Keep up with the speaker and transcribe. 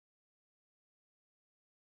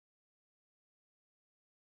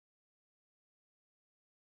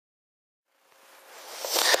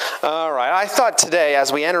All right, I thought today,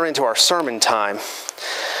 as we enter into our sermon time,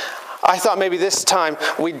 I thought maybe this time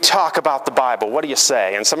we'd talk about the Bible. What do you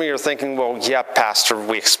say? And some of you are thinking, well, yeah, Pastor,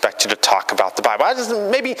 we expect you to talk about the Bible. I just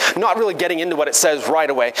maybe not really getting into what it says right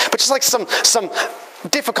away, but just like some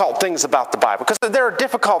difficult things about the Bible, because there are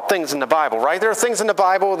difficult things in the Bible, right? There are things in the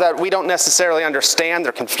Bible that we don't necessarily understand.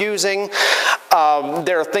 They're confusing.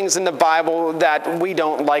 There are things in the Bible that we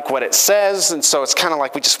don't like what it says, and so it's kind of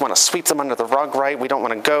like we just want to sweep them under the rug, right? We don't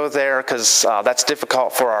want to go there because that's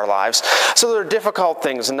difficult for our lives. So there are difficult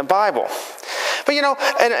things in the Bible. But you know,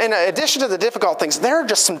 in addition to the difficult things, there are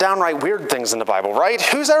just some downright weird things in the Bible, right?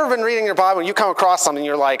 Who's ever been reading your Bible and you come across something and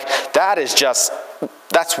you're like,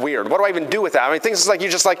 that's weird. What do I even do with that? I mean, things like you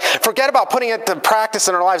just like, forget about putting it to practice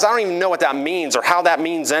in our lives. I don't even know what that means or how that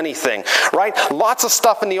means anything, right? Lots of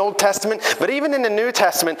stuff in the Old Testament, but even in the New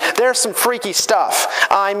Testament, there's some freaky stuff.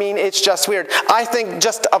 I mean, it's just weird. I think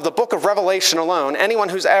just of the book of Revelation alone, anyone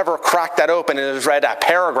who's ever cracked that open and has read a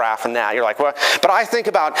paragraph in that, you're like, what? But I think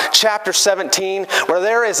about chapter 17, where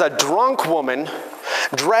there is a drunk woman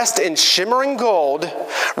dressed in shimmering gold,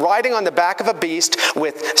 riding on the back of a beast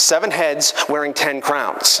with 7 heads, wearing 10 crowns.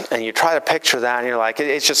 And you try to picture that and you're like,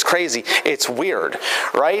 it's just crazy. It's weird,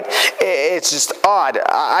 right? It's just odd.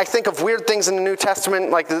 I think of weird things in the New Testament,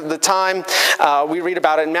 like the time we read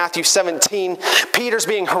about it in Matthew 17. Peter's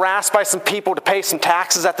being harassed by some people to pay some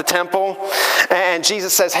taxes at the temple. And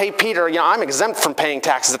Jesus says, hey, Peter, you know, I'm exempt from paying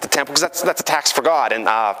taxes at the temple because that's a tax for God. And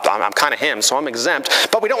I'm kind of him, so I'm exempt.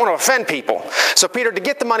 But we don't want to offend people. So Peter, to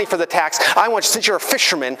get the money for the tax, since you're a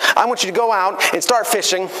fisherman, I want you to go out and start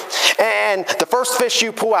fishing. And the first fish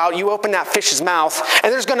you pull out, you open that fish's mouth,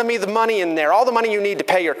 and there's going to be the money in there, all the money you need to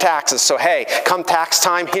pay your taxes. So hey, come tax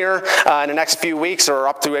time here in the next few weeks or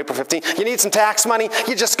up through April 15th, you need some tax money,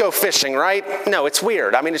 you just go fishing, right? No, it's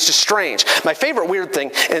weird. I mean, it's just strange. My favorite weird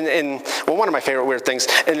thing, one of my favorite weird things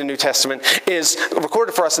in the New Testament is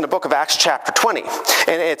recorded for us in the book of Acts chapter 20.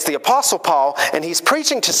 And it's the Apostle Paul, and he's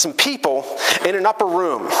preaching to some people in an upper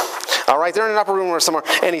room. All right, they're in an upper room or somewhere,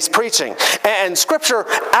 and he's preaching. And Scripture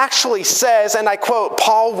actually says, and I quote,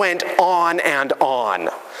 Paul went on and on.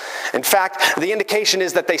 In fact, the indication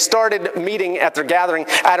is that they started meeting at their gathering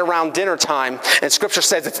at around dinner time, and Scripture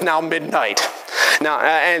says it's now midnight. Now,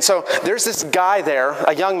 and so there's this guy there,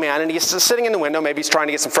 a young man, and he's sitting in the window. Maybe he's trying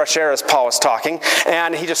to get some fresh air as Paul is talking,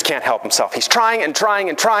 and he just can't help himself. He's trying and trying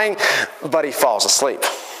and trying, but he falls asleep.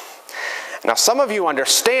 Now, some of you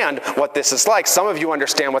understand what this is like. Some of you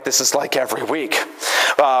understand what this is like every week.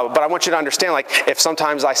 But I want you to understand, like, if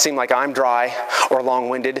sometimes I seem like I'm dry or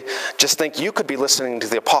long-winded, just think you could be listening to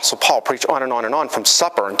the Apostle Paul preach on and on and on from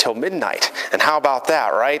supper until midnight. And how about that,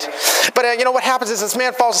 right? But you know what happens is this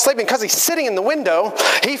man falls asleep, and because he's sitting in the window,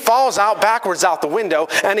 he falls out backwards out the window,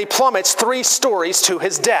 and he plummets 3 stories to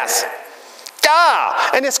his death.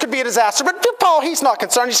 And this could be a disaster, but Paul, he's not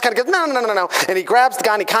concerned. He just kind of goes, no. And he grabs the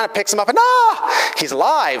guy and he kind of picks him up, and he's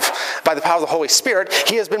alive by the power of the Holy Spirit.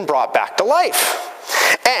 He has been brought back to life.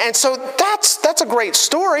 And so that's a great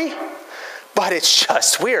story, but it's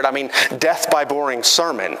just weird. I mean, death by boring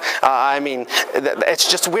sermon. It's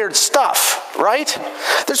just weird stuff, right?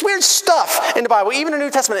 There's weird stuff in the Bible, even in the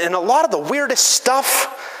New Testament, and a lot of the weirdest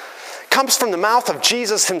stuff comes from the mouth of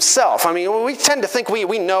Jesus himself. I mean, we tend to think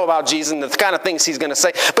we know about Jesus and the kind of things he's going to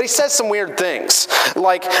say, but he says some weird things,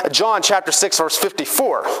 like John chapter 6, verse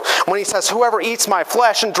 54, when he says, whoever eats my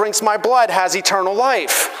flesh and drinks my blood has eternal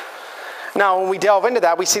life. Now, when we delve into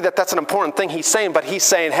that, we see that that's an important thing he's saying, but he's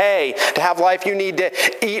saying, hey, to have life, you need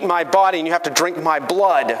to eat my body and you have to drink my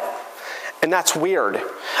blood. And that's weird.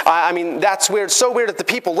 That's weird. So weird that the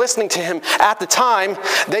people listening to him at the time,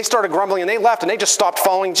 they started grumbling and they left and they just stopped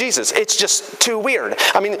following Jesus. It's just too weird.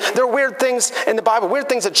 I mean, there are weird things in the Bible, weird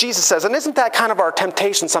things that Jesus says. And isn't that kind of our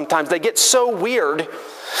temptation sometimes? They get so weird,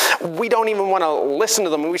 we don't even want to listen to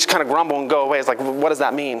them. We just kind of grumble and go away. It's like, what does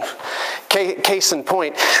that mean? Case in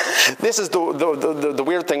point, this is the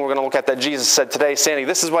weird thing we're going to look at that Jesus said today. Sandy,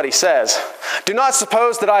 this is what he says. Do not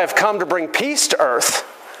suppose that I have come to bring peace to earth.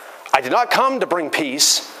 I did not come to bring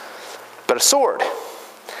peace, but a sword.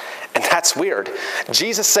 And that's weird.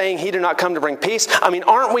 Jesus saying he did not come to bring peace. I mean,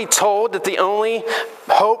 aren't we told that the only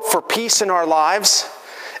hope for peace in our lives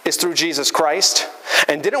is through Jesus Christ?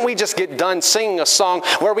 And didn't we just get done singing a song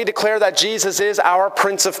where we declare that Jesus is our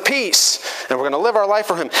Prince of Peace, and we're going to live our life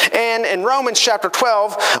for him? And in Romans chapter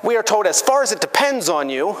 12, we are told, as far as it depends on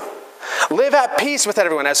you, live at peace with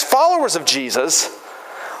everyone. As followers of Jesus,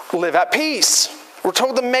 live at peace. We're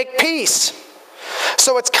told to make peace.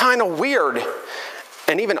 So it's kind of weird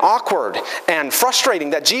and even awkward and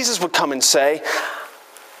frustrating that Jesus would come and say,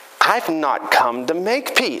 I've not come to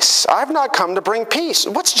make peace. I've not come to bring peace.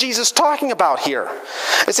 What's Jesus talking about here?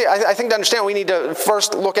 You see, I think to understand, we need to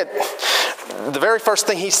first look at the very first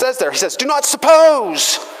thing he says there. He says, do not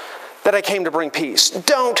suppose that I came to bring peace.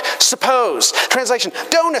 Don't suppose. Translation,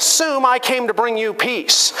 don't assume I came to bring you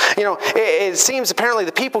peace. You know, it seems apparently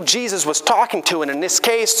the people Jesus was talking to, and in this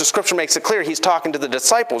case, the scripture makes it clear he's talking to the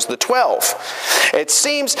disciples, the 12. It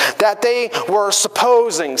seems that they were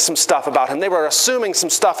supposing some stuff about him. They were assuming some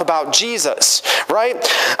stuff about Jesus, right?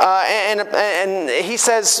 And he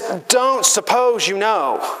says, don't suppose you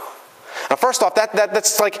know. Now, first off,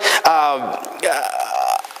 that's like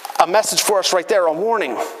a message for us right there, a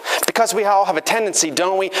warning. Because we all have a tendency,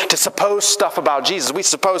 don't we, to suppose stuff about Jesus. We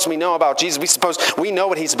suppose we know about Jesus. We suppose we know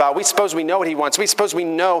what he's about. We suppose we know what he wants. We suppose we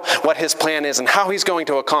know what his plan is and how he's going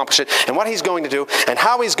to accomplish it and what he's going to do and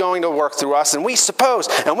how he's going to work through us. And we suppose,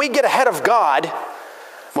 and we get ahead of God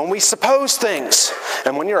when we suppose things.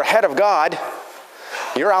 And when you're ahead of God,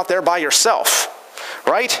 you're out there by yourself,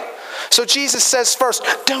 right? So Jesus says first,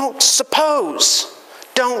 don't suppose.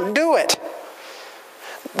 Don't do it.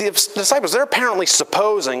 The disciples, they're apparently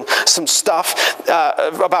supposing some stuff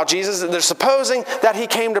about Jesus. They're supposing that he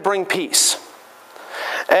came to bring peace.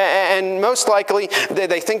 And most likely,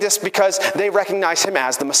 they think this because they recognize him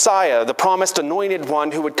as the Messiah, the promised anointed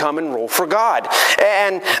one who would come and rule for God.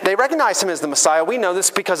 And they recognize him as the Messiah. We know this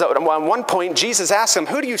because at one point, Jesus asked them,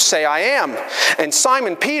 who do you say I am? And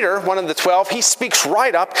Simon Peter, one of the 12, he speaks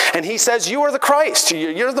right up and he says, you are the Christ.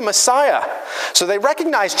 You're the Messiah. So they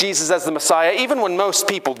recognize Jesus as the Messiah, even when most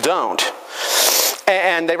people don't.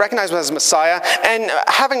 And they recognize him as Messiah. And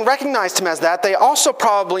having recognized him as that, they also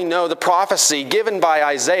probably know the prophecy given by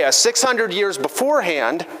Isaiah 600 years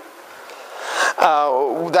beforehand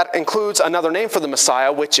that includes another name for the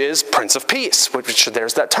Messiah, which is Prince of Peace, which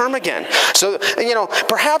there's that term again. So, you know,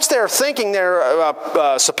 perhaps they're thinking,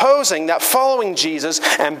 they're supposing that following Jesus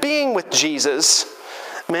and being with Jesus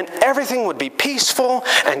meant everything would be peaceful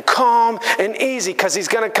and calm and easy because he's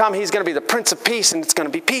going to come, he's going to be the Prince of Peace, and it's going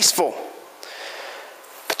to be peaceful.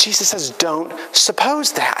 But Jesus says, don't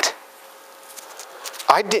suppose that.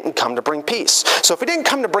 I didn't come to bring peace. So if he didn't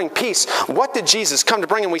come to bring peace, what did Jesus come to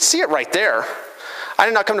bring? And we see it right there. I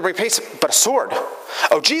did not come to bring peace, but a sword.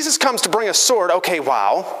 Oh, Jesus comes to bring a sword. Okay,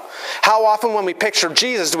 wow. How often when we picture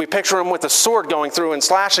Jesus do we picture him with a sword going through and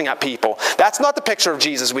slashing at people? That's not the picture of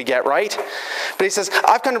Jesus we get, right? But he says,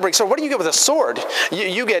 I've come to bring. So what do you get with a sword?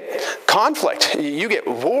 You get conflict. You get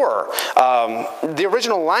war. The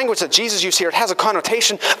original language that Jesus used here, it has a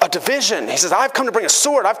connotation of division. He says, I've come to bring a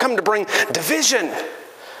sword. I've come to bring division.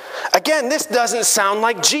 Again, this doesn't sound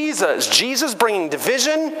like Jesus. Jesus bringing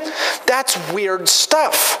division, that's weird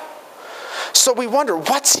stuff. So we wonder,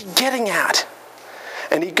 what's he getting at?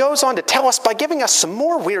 And he goes on to tell us by giving us some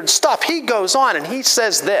more weird stuff. He goes on and he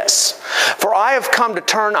says this, for I have come to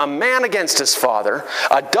turn a man against his father,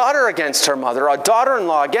 a daughter against her mother, a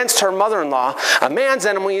daughter-in-law against her mother-in-law. A man's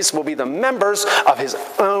enemies will be the members of his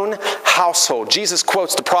own household. Jesus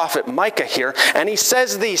quotes the prophet Micah here, and he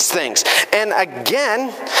says these things. And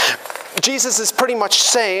again, Jesus is pretty much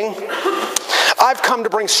saying, I've come to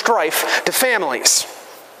bring strife to families.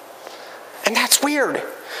 And that's weird.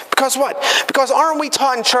 Because what? Because aren't we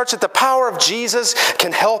taught in church that the power of Jesus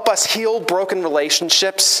can help us heal broken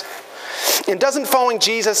relationships? And doesn't following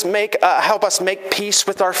Jesus help us make peace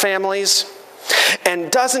with our families?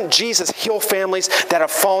 And doesn't Jesus heal families that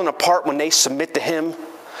have fallen apart when they submit to him?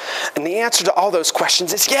 And the answer to all those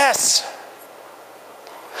questions is yes.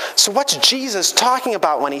 So what's Jesus talking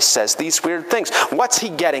about when he says these weird things? What's he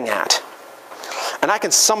getting at? And I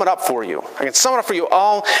can sum it up for you. I can sum it up for you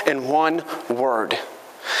all in one word.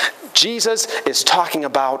 Jesus is talking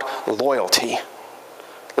about loyalty.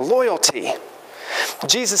 Loyalty.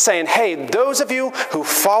 Jesus is saying, hey, those of you who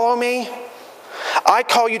follow me, I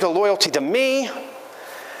call you to loyalty to me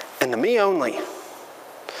and to me only.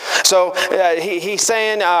 So he's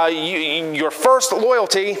saying your first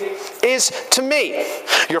loyalty is to me.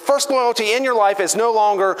 Your first loyalty in your life is no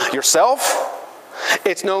longer yourself.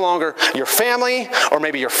 It's no longer your family or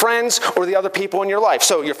maybe your friends or the other people in your life.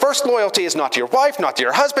 So your first loyalty is not to your wife, not to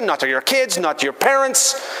your husband, not to your kids, not to your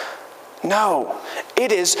parents. No,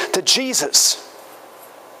 it is to Jesus.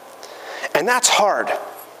 And that's hard.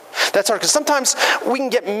 That's hard, because sometimes we can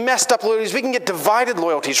get messed up loyalties. We can get divided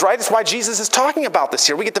loyalties, right? That's why Jesus is talking about this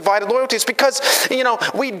here. We get divided loyalties because,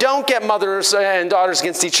 we don't get mothers and daughters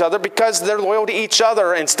against each other because they're loyal to each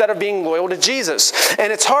other instead of being loyal to Jesus.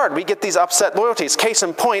 And it's hard. We get these upset loyalties. Case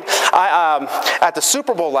in point, at the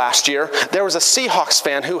Super Bowl last year, there was a Seahawks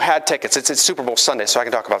fan who had tickets. It's Super Bowl Sunday, so I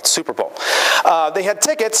can talk about the Super Bowl. They had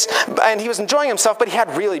tickets, and he was enjoying himself, but he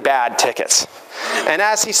had really bad tickets. And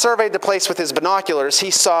as he surveyed the place with his binoculars,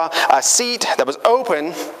 he saw a seat that was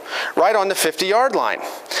open right on the 50-yard line,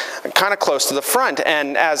 kind of close to the front.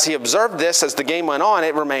 And as he observed this, as the game went on,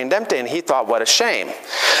 it remained empty, and he thought, what a shame.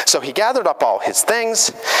 So he gathered up all his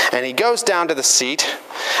things, and he goes down to the seat,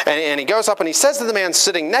 and he goes up and he says to the man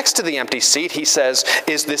sitting next to the empty seat, he says,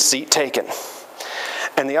 "Is this seat taken?"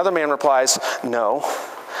 And the other man replies, "No,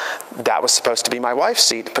 that was supposed to be my wife's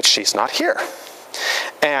seat, but she's not here."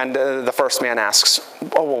 And the first man asks,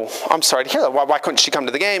 "Oh, well, I'm sorry to hear that. Why couldn't she come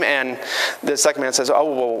to the game?" And the second man says,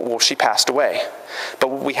 "Oh, well, she passed away. But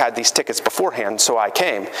we had these tickets beforehand, so I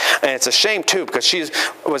came." And it's a shame, too, because she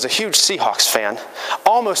was a huge Seahawks fan,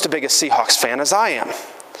 almost as big a Seahawks fan as I am.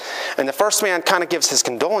 And the first man kind of gives his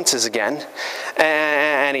condolences again,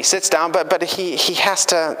 and he sits down, but he has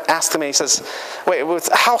to ask them, and he says, "Wait, with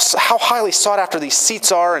how highly sought after these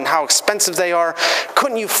seats are and how expensive they are,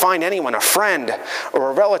 couldn't you find anyone, a friend or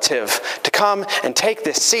a relative, to come and take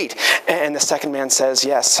this seat?" And the second man says,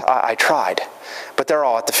 "Yes, I tried, but they're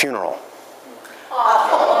all at the funeral."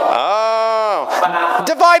 Oh,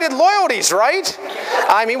 divided loyalties, right?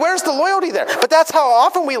 I mean, where's the loyalty there? But that's how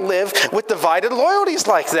often we live with divided loyalties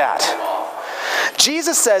like that.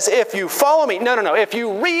 Jesus says, if you follow me, no, if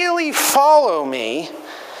you really follow me,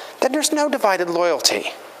 then there's no divided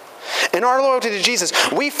loyalty. In our loyalty to Jesus,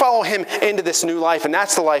 we follow him into this new life, and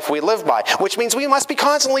that's the life we live by, which means we must be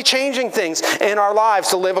constantly changing things in our lives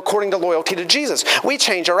to live according to loyalty to Jesus. We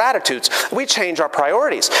change our attitudes. We change our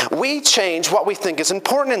priorities. We change what we think is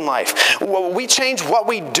important in life. We change what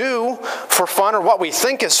we do for fun or what we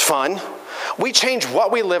think is fun. We change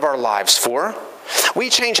what we live our lives for. We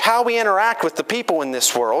change how we interact with the people in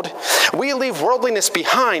this world. We leave worldliness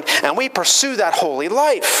behind, and we pursue that holy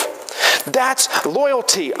life. That's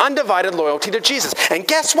loyalty, undivided loyalty to Jesus. And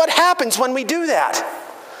guess what happens when we do that?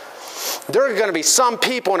 There are going to be some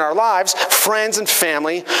people in our lives, friends and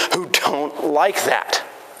family, who don't like that.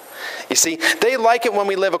 You see, they like it when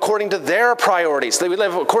we live according to their priorities. They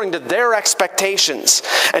live according to their expectations.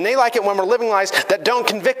 And they like it when we're living lives that don't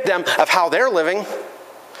convict them of how they're living.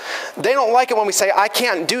 They don't like it when we say, "I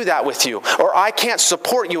can't do that with you," or "I can't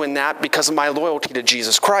support you in that because of my loyalty to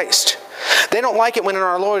Jesus Christ." They don't like it when in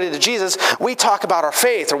our loyalty to Jesus, we talk about our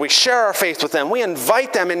faith or we share our faith with them. We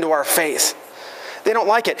invite them into our faith. They don't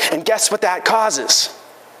like it. And guess what that causes?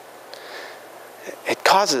 It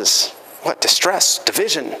causes, what? Distress,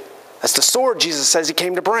 division. That's the sword Jesus says he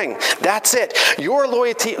came to bring. That's it. Your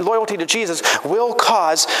loyalty to Jesus will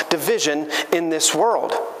cause division in this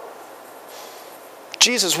world.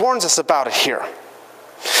 Jesus warns us about it here.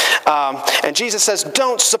 And Jesus says,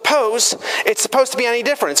 don't suppose it's supposed to be any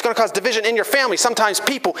different. It's going to cause division in your family. Sometimes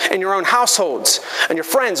people in your own households and your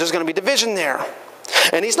friends, there's going to be division there.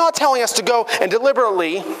 And he's not telling us to go and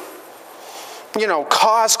deliberately,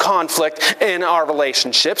 cause conflict in our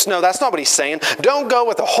relationships. No, that's not what he's saying. Don't go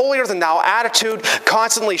with a holier-than-thou attitude,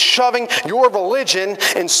 constantly shoving your religion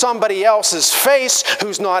in somebody else's face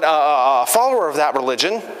who's not a follower of that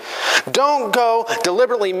religion. Don't go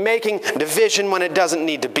deliberately making division when it doesn't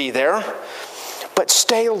need to be there. But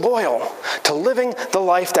stay loyal to living the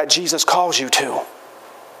life that Jesus calls you to.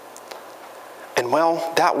 And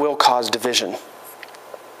that will cause division.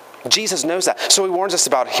 Jesus knows that, so he warns us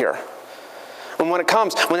about it here. And when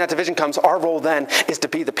that division comes, our role then is to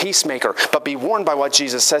be the peacemaker. But be warned by what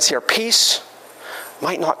Jesus says here. Peace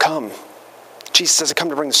might not come. Jesus says, "I come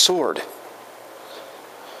to bring the sword."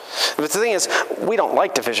 But the thing is, we don't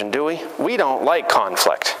like division, do we? We don't like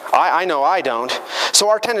conflict. I know I don't. So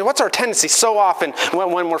what's our tendency so often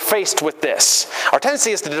when we're faced with this? Our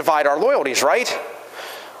tendency is to divide our loyalties, right?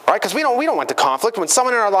 Right? Because we don't want the conflict. When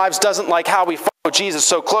someone in our lives doesn't like how we follow Jesus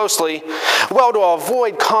so closely, to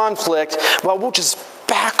avoid conflict, we'll just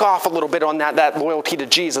back off a little bit on that loyalty to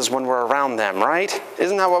Jesus when we're around them, right?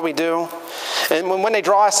 Isn't that what we do? And when they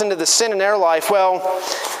draw us into the sin in their life,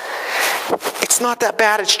 it's not that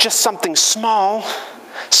bad. It's just something small.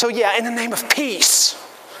 So in the name of peace,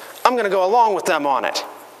 I'm going to go along with them on it.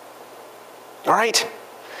 All right?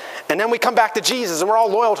 And then we come back to Jesus and we're all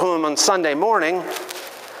loyal to him on Sunday morning.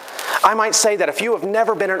 I might say that if you have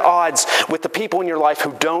never been at odds with the people in your life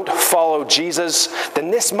who don't follow Jesus, then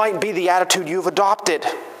this might be the attitude you've adopted.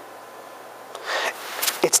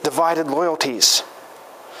 It's divided loyalties.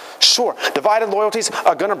 Sure, divided loyalties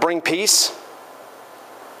are going to bring peace.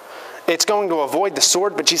 It's going to avoid the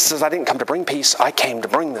sword, but Jesus says, I didn't come to bring peace. I came to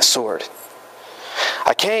bring the sword.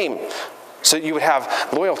 I came so you would have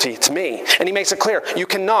loyalty to me. And he makes it clear, you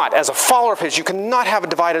cannot, as a follower of his, you cannot have a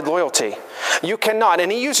divided loyalty. You cannot.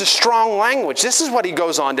 And he uses strong language. This is what he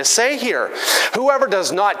goes on to say here. Whoever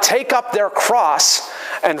does not take up their cross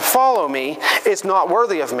and follow me is not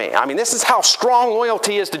worthy of me. I mean, this is how strong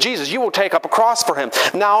loyalty is to Jesus. You will take up a cross for him.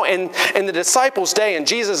 Now, in the disciples' day, in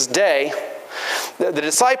Jesus' day, the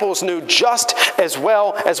disciples knew just as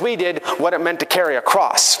well as we did what it meant to carry a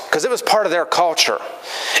cross, because it was part of their culture.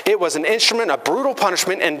 It was an instrument of brutal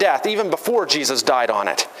punishment and death, even before Jesus died on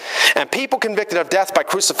it. And people convicted of death by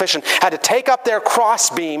crucifixion had to take up their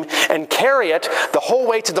crossbeam and carry it the whole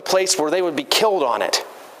way to the place where they would be killed on it.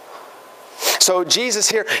 So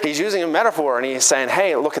Jesus here, he's using a metaphor, and he's saying,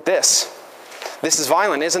 hey, look at this. This is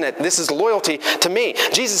violent, isn't it? This is loyalty to me.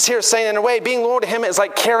 Jesus here is saying, in a way, being loyal to him is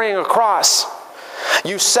like carrying a cross.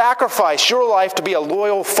 You sacrifice your life to be a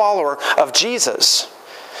loyal follower of Jesus.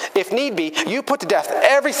 If need be, you put to death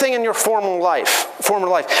everything in your former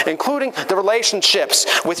life, including the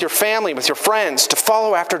relationships with your family, with your friends, to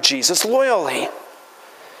follow after Jesus loyally.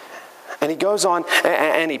 And he goes on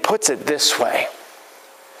and he puts it this way.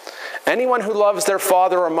 Anyone who loves their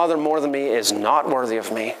father or mother more than me is not worthy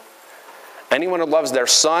of me. Anyone who loves their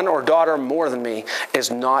son or daughter more than me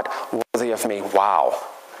is not worthy of me. Wow.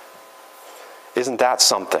 Isn't that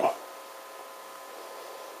something?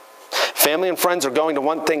 Family and friends are going to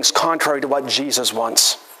want things contrary to what Jesus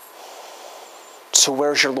wants. So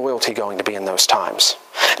where's your loyalty going to be in those times?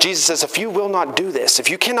 Jesus says, if you will not do this, if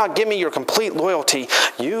you cannot give me your complete loyalty,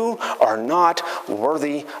 you are not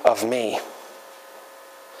worthy of me.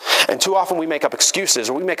 And too often we make up excuses,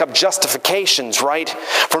 or we make up justifications, right,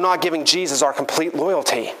 for not giving Jesus our complete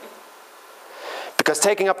loyalty. Because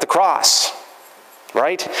taking up the cross,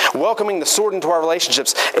 right, welcoming the sword into our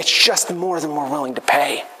relationships, it's just more than we're willing to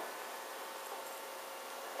pay.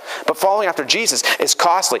 But following after Jesus is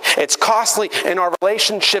costly. It's costly in our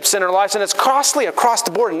relationships, in our lives, and it's costly across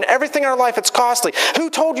the board. In everything in our life, it's costly. Who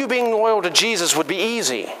told you being loyal to Jesus would be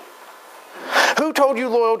easy? Who told you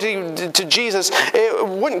loyalty to Jesus, it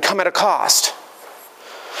wouldn't come at a cost?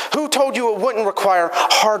 Who told you it wouldn't require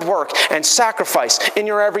hard work and sacrifice in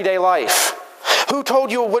your everyday life? Who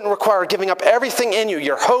told you it wouldn't require giving up everything in you,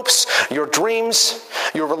 your hopes, your dreams,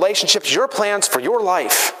 your relationships, your plans for your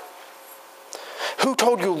life? Who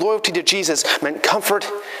told you loyalty to Jesus meant comfort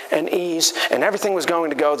and ease and everything was going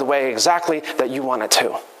to go the way exactly that you want it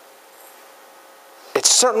to? It's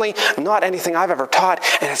certainly not anything I've ever taught,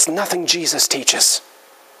 and it's nothing Jesus teaches.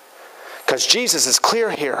 Because Jesus is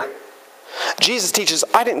clear here. Jesus teaches,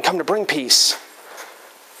 I didn't come to bring peace,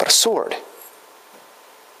 but a sword.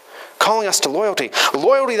 Calling us to loyalty.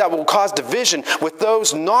 Loyalty that will cause division with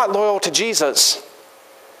those not loyal to Jesus.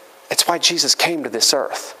 It's why Jesus came to this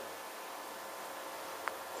earth.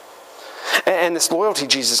 And this loyalty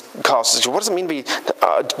Jesus calls us, what does it mean to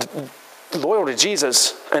be loyal to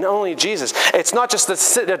Jesus and only Jesus? It's not just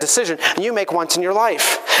a decision you make once in your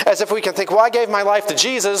life. As if we can think, well, I gave my life to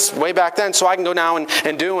Jesus way back then, so I can go now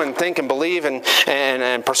and do and think and believe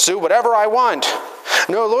and pursue whatever I want.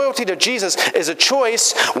 No, loyalty to Jesus is a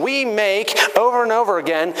choice we make over and over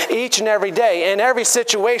again each and every day. In every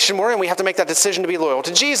situation we're in, we have to make that decision to be loyal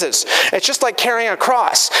to Jesus. It's just like carrying a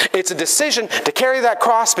cross. It's a decision to carry that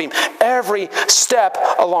crossbeam every step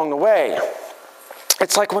along the way.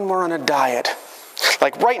 It's like when we're on a diet.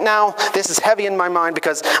 Like right now, this is heavy in my mind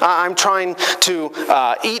because I'm trying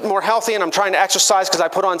to eat more healthy and I'm trying to exercise because I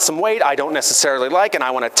put on some weight I don't necessarily like and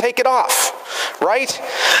I want to take it off, right?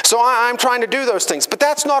 So I'm trying to do those things. But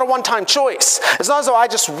that's not a one-time choice. It's not as though I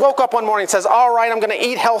just woke up one morning and says, all right, I'm going to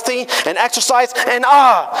eat healthy and exercise and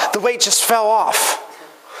the weight just fell off.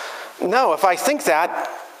 No, if I think that,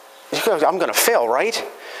 I'm going to fail, right?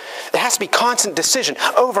 It has to be constant decision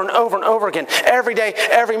over and over and over again. Every day,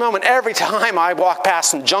 every moment, every time I walk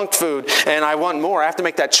past some junk food and I want more, I have to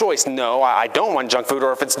make that choice. No, I don't want junk food.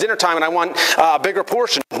 Or if it's dinner time and I want a bigger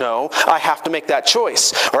portion, no, I have to make that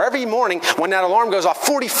choice. Or every morning when that alarm goes off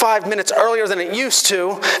 45 minutes earlier than it used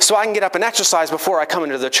to so I can get up and exercise before I come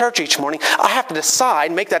into the church each morning, I have to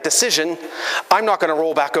decide, make that decision, I'm not going to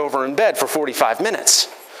roll back over in bed for 45 minutes.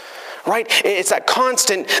 Right? It's that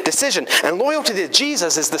constant decision. And loyalty to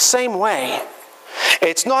Jesus is the same way.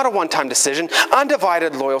 It's not a one-time decision.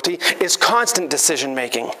 Undivided loyalty is constant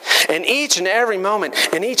decision-making. In each and every moment,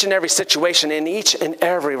 in each and every situation, in each and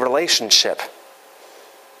every relationship.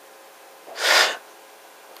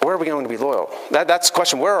 Where are we going to be loyal? That's the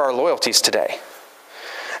question. Where are our loyalties today?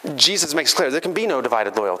 Jesus makes clear there can be no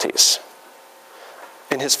divided loyalties.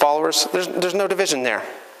 in his followers, there's no division there.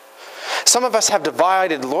 Some of us have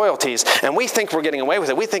divided loyalties, and we think we're getting away with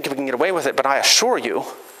it. We think we can get away with it, but I assure you,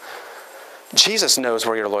 Jesus knows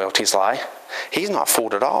where your loyalties lie. He's not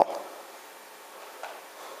fooled at all.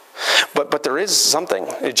 But there is something.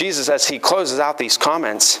 Jesus, as he closes out these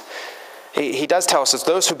comments, he does tell us that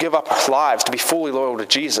those who give up their lives to be fully loyal to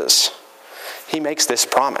Jesus, he makes this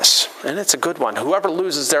promise, and it's a good one. Whoever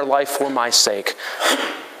loses their life for my sake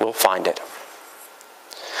will find it.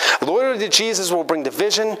 Loyalty to Jesus will bring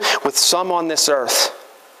division with some on this earth,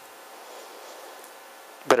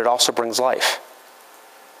 but it also brings life.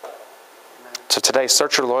 So today,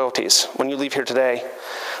 search your loyalties. When you leave here today,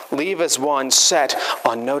 leave as one set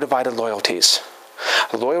on no divided loyalties.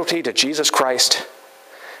 Loyalty to Jesus Christ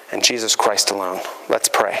and Jesus Christ alone. Let's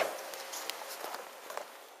pray.